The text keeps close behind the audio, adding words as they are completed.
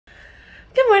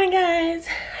Good morning, guys.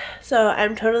 So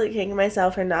I'm totally kicking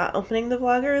myself for not opening the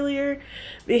vlog earlier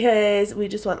because we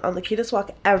just went on the cutest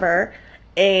walk ever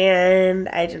and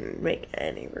I didn't make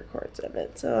any records of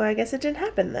it, so I guess it didn't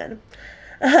happen then.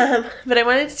 But I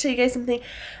wanted to tell you guys something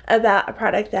about a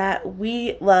product that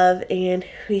we love and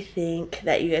we think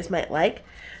that you guys might like.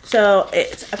 So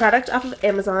it's a product off of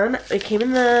Amazon. It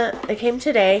came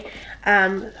today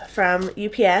from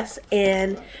UPS,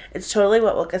 and it's totally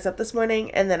what woke us up this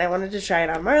morning. And then I wanted to try it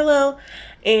on Marlo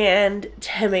and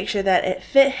to make sure that it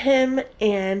fit him.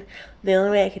 And the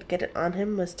only way I could get it on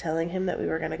him was telling him that we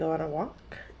were gonna go on a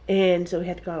walk. And so we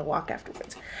had to go on a walk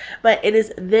afterwards. But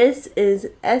this is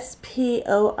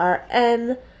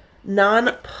SPORN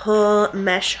non-pull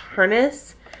mesh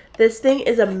harness. This thing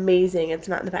is amazing. It's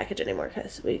not in the package anymore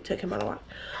because we took him on a walk.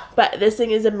 But this thing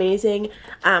is amazing.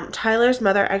 Tyler's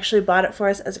mother actually bought it for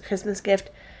us as a Christmas gift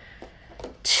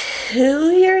 2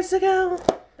 years ago,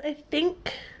 I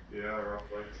think. Yeah,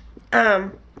 roughly.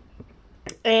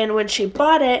 And when she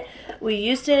bought it, we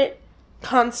used it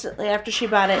constantly after she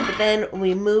bought it, but then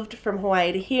we moved from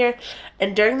Hawaii to here,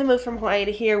 and during the move from Hawaii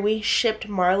to here, we shipped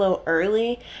Marlo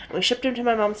early, and we shipped him to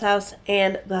my mom's house,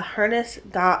 and the harness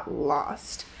got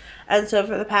lost. And so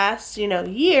for the past,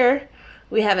 year,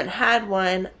 we haven't had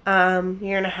one,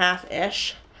 year and a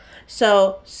half-ish.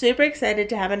 So super excited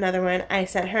to have another one. I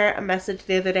sent her a message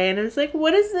the other day, and I was like,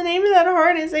 what is the name of that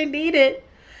harness? I need it.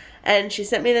 And she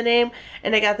sent me the name,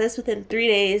 and I got this within 3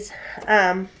 days.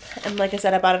 And like I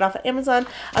said, I bought it off of Amazon.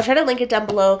 I'll try to link it down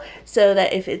below so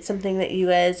that if it's something that you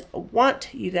guys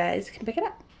want, you guys can pick it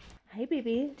up. Hi,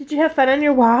 baby. Did you have fun on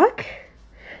your walk?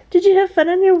 Did you have fun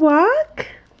on your walk?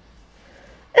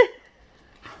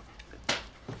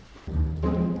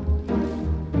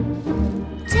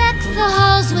 Deck the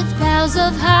halls with boughs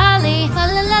of holly. La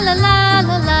la la la la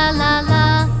la la la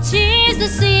la. 'Tis the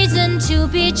season to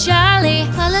be jolly.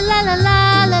 La la la la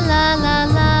la la la la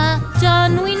la.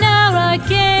 Don we now our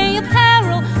gay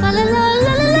apparel. La la la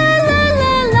la la la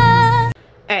la la.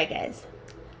 Alright, guys.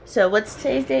 So what's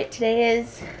today's date?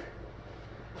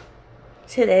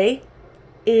 Today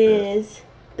is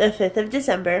the 5th of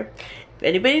December. If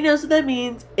anybody knows what that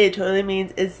means, it totally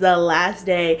means it's the last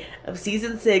day of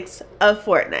season 6 of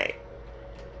Fortnite.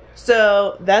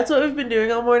 So that's what we've been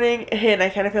doing all morning, and I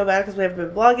kind of feel bad because we haven't been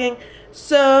vlogging.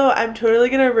 So I'm totally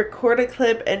going to record a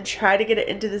clip and try to get it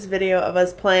into this video of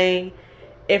us playing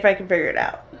if I can figure it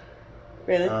out.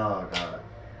 Really? Oh, God.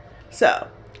 So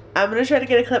I'm going to try to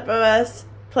get a clip of us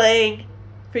playing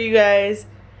for you guys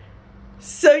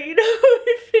so you know what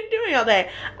we've been doing all day.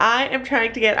 I'm going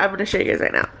to show you guys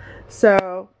right now.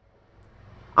 So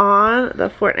on the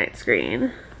Fortnite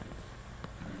screen,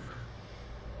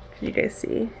 can you guys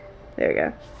see? There we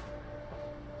go.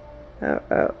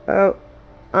 Oh.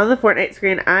 On the Fortnite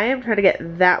screen, I am trying to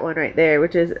get that one right there,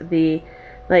 which is the,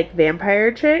 vampire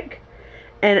chick.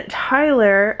 And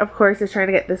Tyler, of course, is trying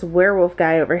to get this werewolf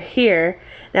guy over here.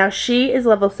 Now, she is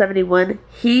level 71.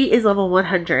 He is level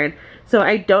 100. So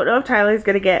I don't know if Tyler's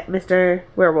going to get Mr.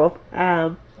 Werewolf.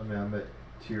 I'm at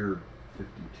tier 52.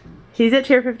 He's at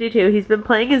tier 52. He's been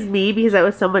playing as me because I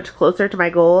was so much closer to my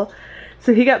goal.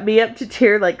 So he got me up to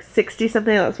tier 60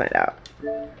 something. Let's find out.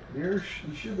 You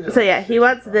should be So yeah, he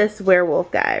wants this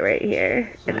werewolf guy right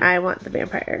here. And I want the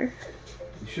vampire.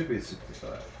 You should be at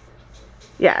 65.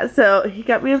 Yeah, so he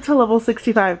got me up to level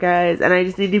 65, guys. And I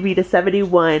just need to be to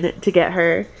 71 to get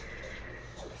her.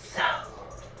 So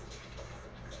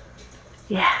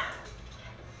yeah.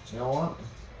 You know what?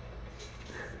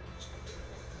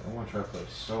 I want to try to play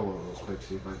solo real quick,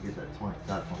 see if I can get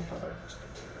that 25.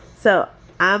 So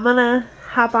I'm gonna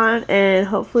hop on and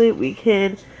hopefully we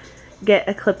can get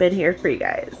a clip in here for you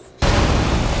guys.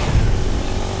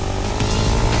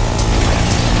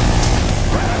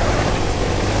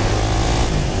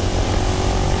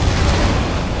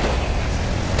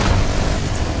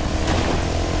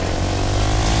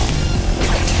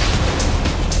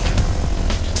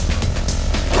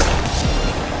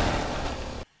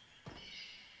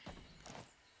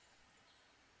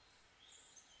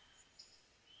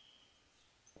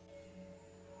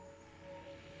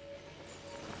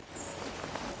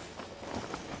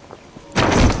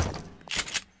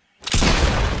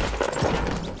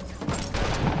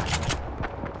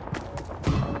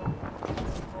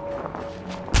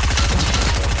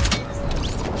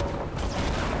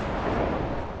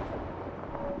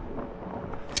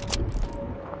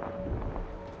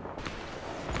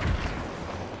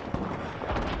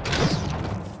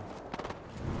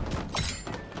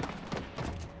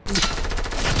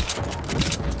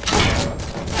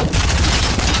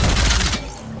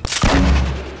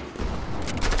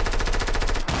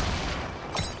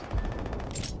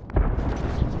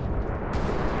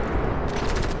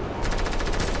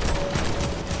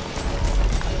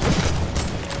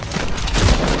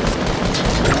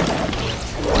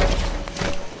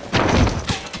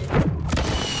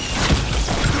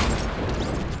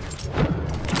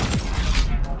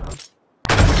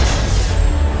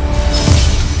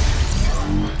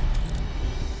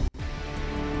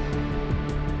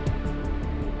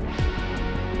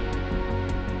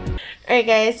 Alright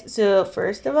guys, so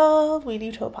first of all, we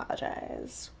need to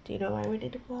apologize. Do you know why we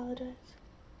need to apologize?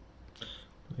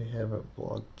 We haven't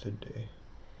vlogged today.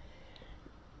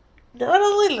 Not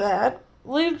only that,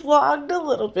 we vlogged a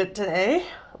little bit today,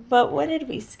 but what did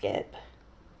we skip?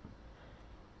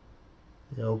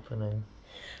 The opening.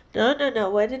 No,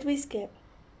 what did we skip?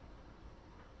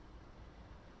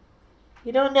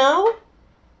 You don't know?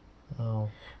 Oh.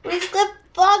 We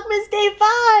skipped Vlogmas Day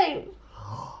 5!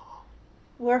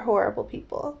 We're horrible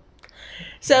people.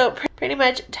 So, pretty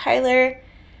much, Tyler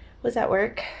was at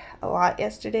work a lot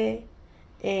yesterday,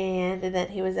 and then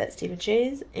he was at Stephen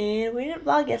Shay's, and we didn't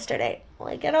vlog yesterday,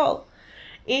 like at all.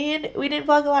 And we didn't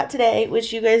vlog a lot today,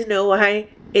 which you guys know why.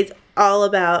 It's all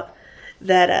about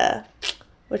that,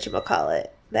 whatchamacallit,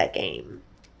 that game.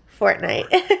 Fortnite.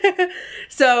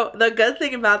 So the good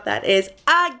thing about that is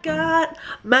I got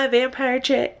my vampire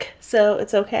chick, so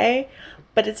it's okay.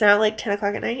 But it's now like 10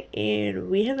 o'clock at night and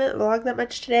we haven't vlogged that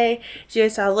much today. So you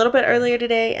guys saw a little bit earlier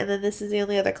today, and then this is the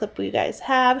only other clip we guys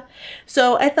have.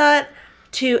 So I thought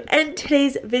to end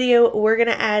today's video, we're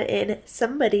gonna add in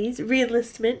somebody's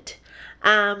reenlistment.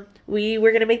 We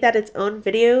were gonna make that its own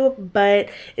video, but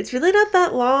it's really not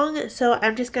that long, so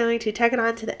I'm just going to tack it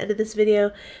on to the end of this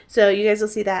video. So you guys will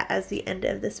see that as the end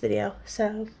of this video.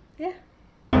 So yeah.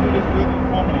 It's really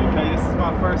formal, okay? This is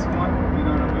my first one, you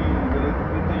know what I mean?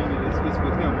 The thing is, it's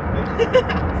with him, okay?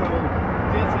 So,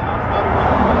 Jensen, I started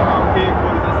with our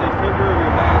headquarters, I say February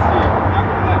of last year. Not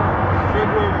gonna lie,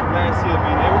 February of last year,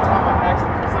 man. Every time I asked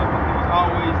him for something, he was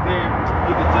always there,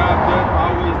 get the job done,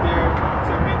 always there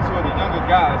to mentor the younger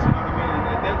guys, you know what I mean?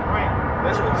 And at that point,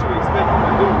 that's what you expect him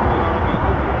to do, you know what I mean?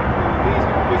 Hopefully, before he leaves,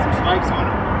 we can put some stripes on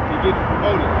him and get him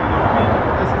promoted, you know what I mean?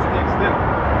 That's his next step.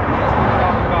 And that's what it's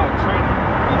all about, training.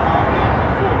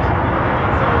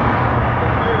 So,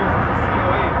 here is the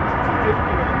COA,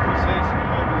 Certificate of Appreciation. You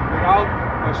know, without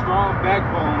a strong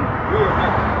backbone, we are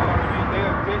nothing. You know what I mean? They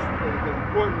are just as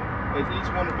important as each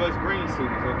one of us green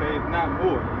suiters, okay? If not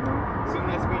more, you know. As soon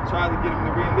as we tried to get them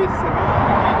to re-enlist, he said, I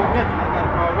can't do nothing. I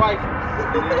gotta call wifey.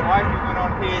 And then wifey went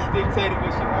on ahead and dictated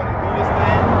what she wanted to do this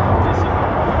thing, and she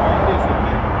wanted to re-enlist,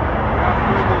 okay? Without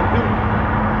further ado,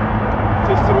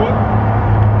 just through it.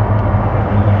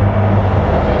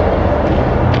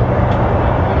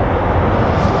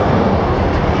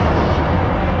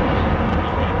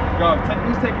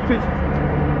 Who's taking pictures?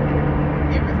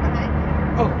 Camera's behind you.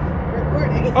 Oh.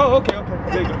 Recording. Oh, okay.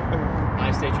 There you go.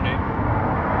 I state your name.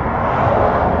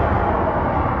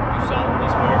 Do solemnly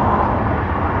swear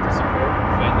to support and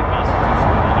defend the Constitution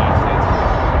of the United States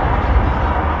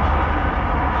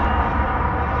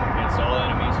against all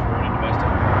enemies, foreign and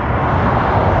domestic,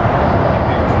 and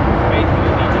bear true faith and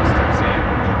allegiance to the same,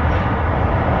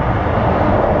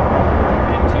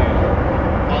 and to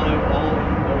follow all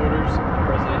the orders of the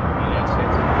President of the United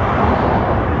States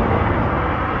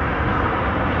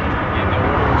and the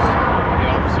orders of the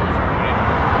officers appointed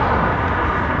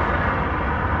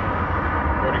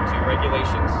according to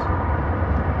regulations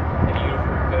and the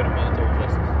Uniform Code of Military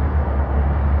Justice.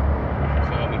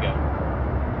 So help me God.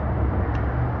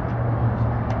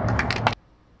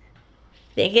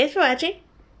 Thank you guys for watching.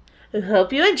 I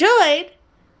hope you enjoyed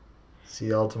See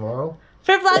y'all tomorrow.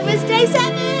 for Vlogmas Day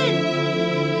 7.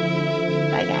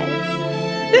 Bye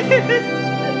guys.